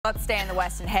Let's stay in the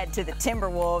West and head to the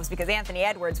Timberwolves because Anthony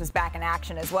Edwards was back in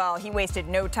action as well. He wasted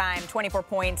no time, 24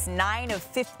 points, 9 of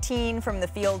 15 from the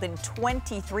field in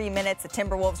 23 minutes. The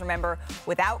Timberwolves, remember,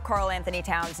 without Karl-Anthony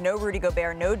Towns, no Rudy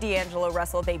Gobert, no D'Angelo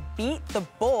Russell. They beat the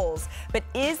Bulls. But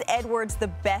is Edwards the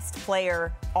best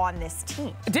player on this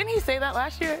team? Didn't he say that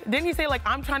last year? Didn't he say, like,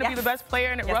 I'm trying to be the best player,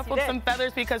 and it ruffled some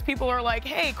feathers because people are like,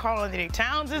 hey, Karl-Anthony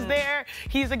Towns is there.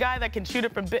 He's a guy that can shoot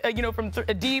it from,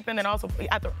 deep and then also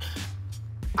at the...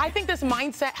 I think this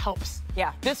mindset helps.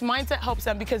 Yeah. This mindset helps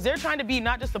them because they're trying to be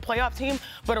not just a playoff team,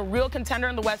 but a real contender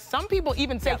in the West. Some people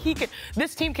even say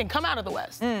this team can come out of the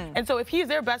West. And so if he's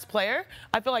their best player,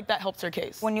 I feel like that helps their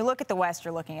case. When you look at the West,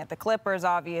 you're looking at the Clippers,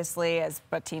 obviously, as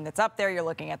a team that's up there. You're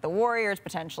looking at the Warriors,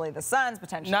 potentially the Suns,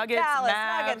 potentially Nuggets,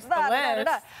 Dallas,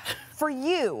 Nuggets, For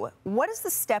you, what is the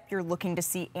step you're looking to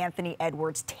see Anthony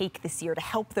Edwards take this year to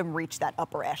help them reach that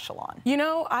upper echelon? You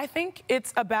know, I think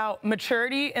it's about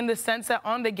maturity in the sense that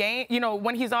on the game, you know,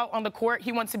 when he's out on the court,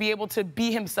 he wants to be able to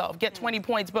be himself, get 20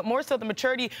 points. But more so the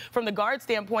maturity from the guard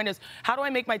standpoint is, how do I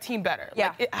make my team better?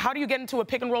 Yeah. Like, how do you get into a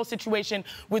pick and roll situation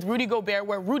with Rudy Gobert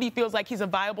where Rudy feels like he's a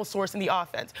viable source in the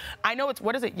offense? I know it's,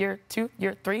 what is it, year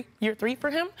three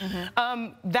for him?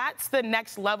 That's the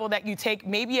next level that you take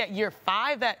maybe at year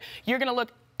 5 that you're going to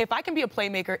look, if I can be a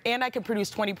playmaker and I can produce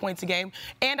 20 points a game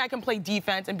and I can play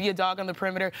defense and be a dog on the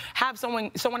perimeter, have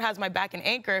someone has my back and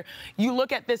anchor, you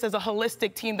look at this as a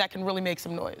holistic team that can really make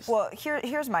some noise. Well,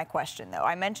 here's my question, though.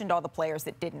 I mentioned all the players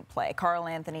that didn't play.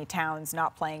 Karl-Anthony Towns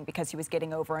not playing because he was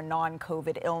getting over a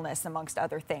non-COVID illness, amongst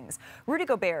other things. Rudy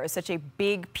Gobert is such a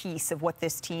big piece of what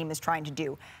this team is trying to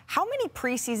do. How many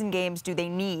preseason games do they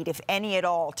need, if any at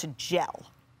all, to gel?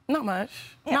 Not much.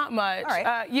 Yeah. Not much. All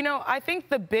right. You know, I think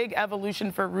the big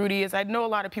evolution for Rudy is, I know a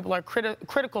lot of people are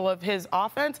critical of his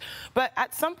offense, but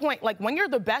at some point, like, when you're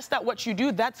the best at what you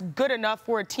do, that's good enough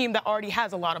for a team that already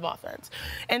has a lot of offense.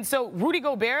 And so Rudy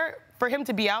Gobert, for him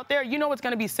to be out there, you know it's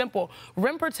going to be simple.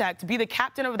 Rim protect, be the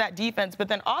captain of that defense, but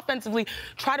then offensively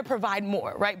try to provide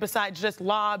more, right? Besides just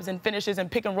lobs and finishes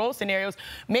and pick and roll scenarios,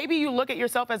 maybe you look at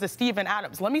yourself as a Steven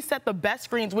Adams. Let me set the best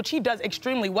screens, which he does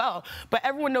extremely well, but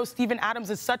everyone knows Steven Adams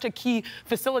is such a key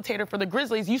facilitator for the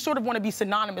Grizzlies. You sort of want to be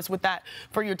synonymous with that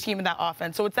for your team in that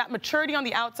offense. So it's that maturity on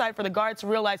the outside for the guards to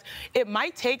realize it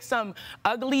might take some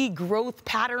ugly growth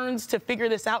patterns to figure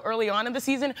this out early on in the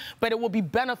season, but it will be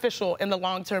beneficial in the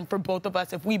long term for both of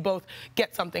us if we both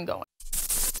get something going.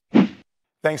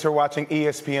 Thanks for watching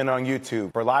ESPN on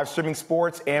YouTube. For live streaming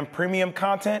sports and premium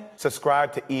content,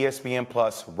 subscribe to ESPN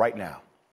Plus right now.